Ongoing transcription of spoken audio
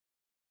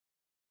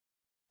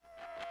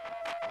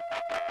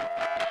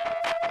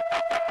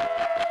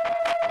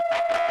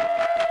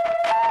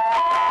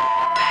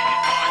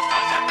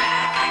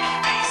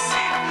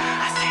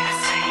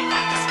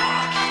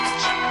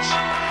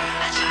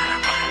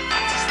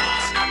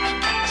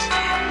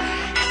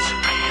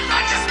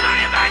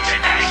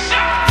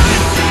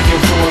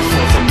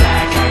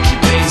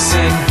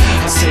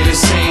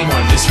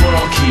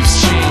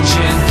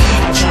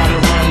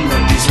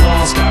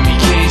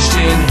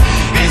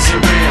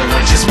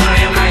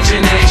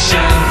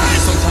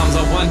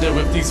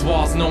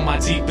walls know my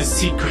deepest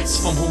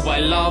secrets, from who I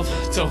love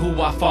to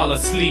who I fall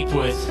asleep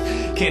with.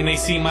 Can they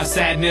see my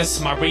sadness,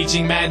 my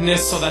raging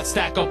madness, or that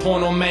stack of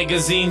porno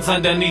magazines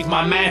underneath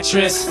my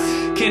mattress?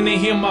 Can they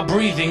hear my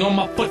breathing, or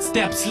my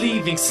footsteps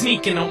leaving,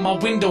 sneaking out my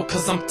window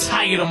cause I'm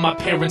tired of my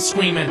parents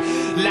screaming?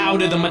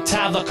 Louder than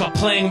Metallica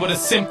playing with a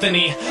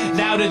symphony,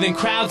 louder than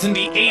crowds in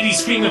the 80s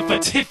screaming for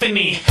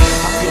Tiffany.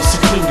 I feel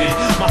secluded,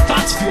 my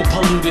thoughts feel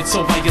polluted,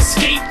 so I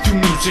escape through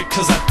music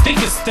cause I think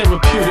it's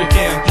therapeutic.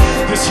 And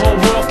this whole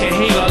world can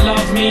hate or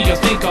love me or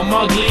think I'm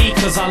ugly,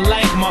 cause I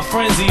like my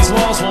friends, these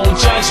walls won't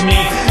judge me,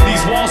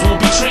 these walls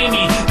won't betray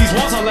me, these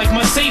walls are like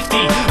my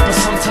safety. But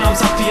sometimes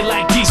I feel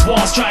like these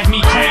walls drive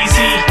me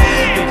crazy.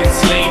 They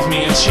enslave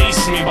me and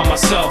chase me by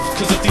myself,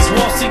 cause if these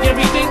walls see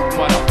everything,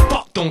 why the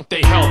fuck don't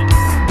they help?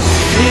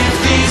 If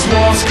these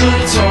walls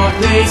could talk,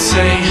 they'd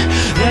say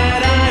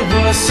that I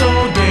was so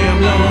damn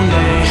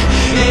lonely.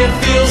 It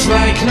feels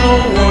like no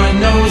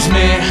one knows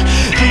me,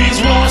 these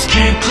walls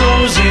keep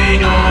closing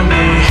on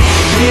me.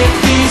 If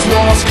these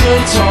walls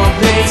could talk,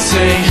 they'd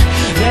say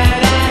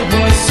that I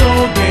was so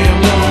damn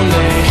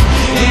lonely.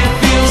 It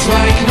feels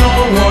like no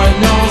one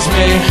knows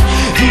me,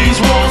 these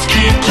walls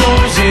keep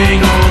closing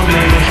on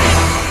me.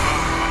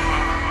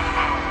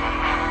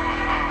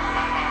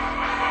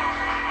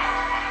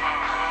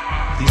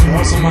 These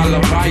walls are my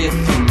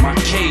Leviathan, my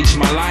cage,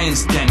 my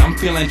lion's den. I'm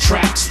feeling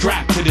trapped,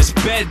 strapped to this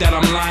bed that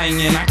I'm lying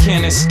in. I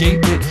can't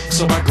escape it,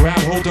 so I grab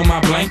hold of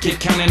my blanket,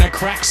 counting the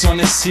cracks on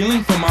the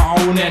ceiling for my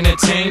own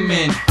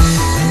entertainment.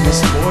 And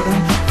this boredom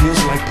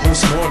feels like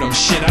post-mortem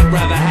shit. I'd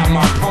rather have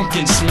my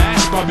pumpkin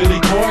smashed by Billy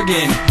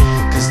Corgan,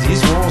 cause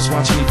these walls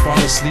watch me fall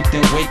asleep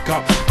then wake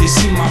up. They've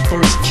seen my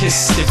first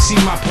kiss, they've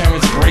seen my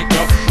parents break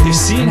up, they've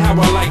seen how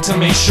I like to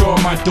make sure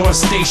my door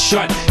stays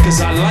shut, cause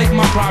I like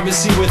my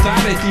privacy.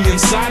 Without it, the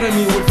inside of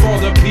me would fall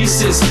to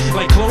pieces,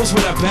 like clothes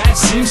with a bad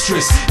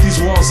seamstress.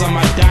 These walls are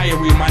my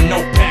diary, my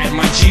notepad,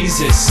 my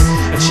Jesus.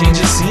 A change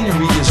of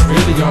scenery is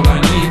really all I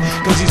need,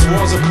 cause these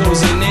walls are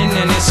closing in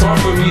and it's hard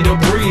for me to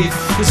breathe.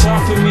 It's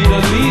hard for me to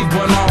leave,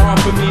 but not hard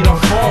for me to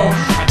fall.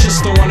 I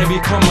just don't wanna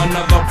become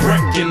another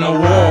brick in the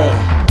wall.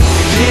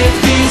 If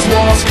these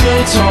walls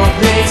could talk,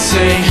 they'd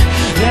say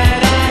that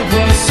I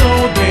was so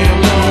damn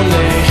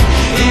lonely.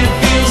 It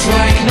feels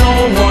like no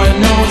one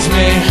knows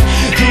me,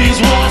 these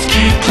walls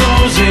keep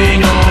closing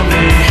on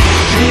me.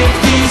 If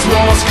these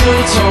walls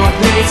could talk,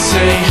 they'd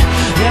say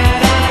that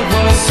I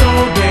was so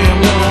damn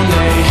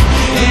lonely.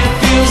 It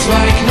feels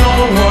like no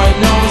one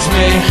knows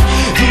me,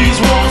 these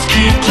walls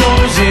keep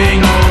closing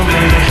on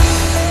me.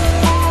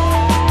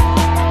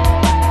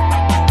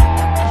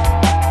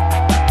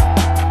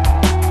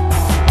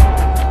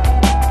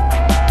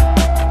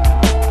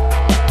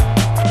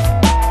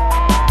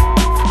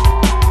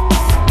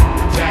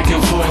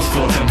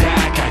 Forth and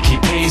back, I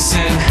keep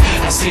pacing.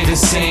 I stay the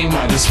same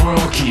while this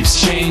world keeps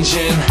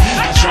changing.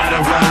 I try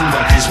to run,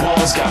 but these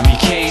walls got me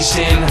caged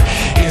in.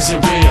 Is it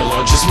real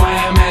or just my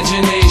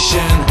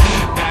imagination?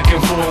 Back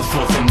and forth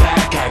and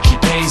back, I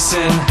keep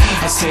pacing.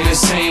 I stay the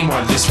same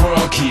while this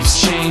world keeps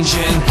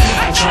changing.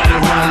 I try to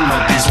run,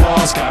 but these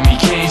walls got me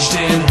caged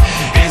in.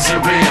 Is it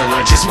real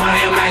or just my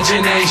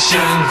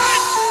imagination?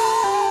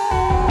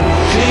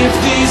 If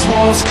these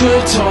walls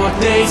could talk,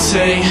 they'd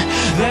say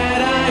that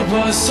I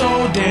was so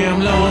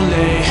damn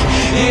lonely.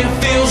 It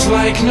feels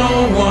like no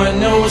one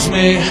knows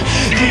me,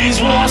 these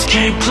walls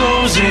keep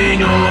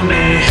closing on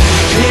me.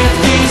 If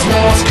these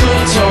walls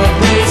could talk,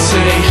 they'd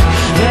say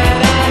that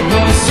I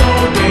was so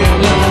damn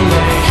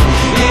lonely.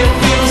 It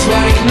feels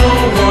like no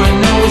one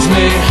knows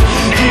me,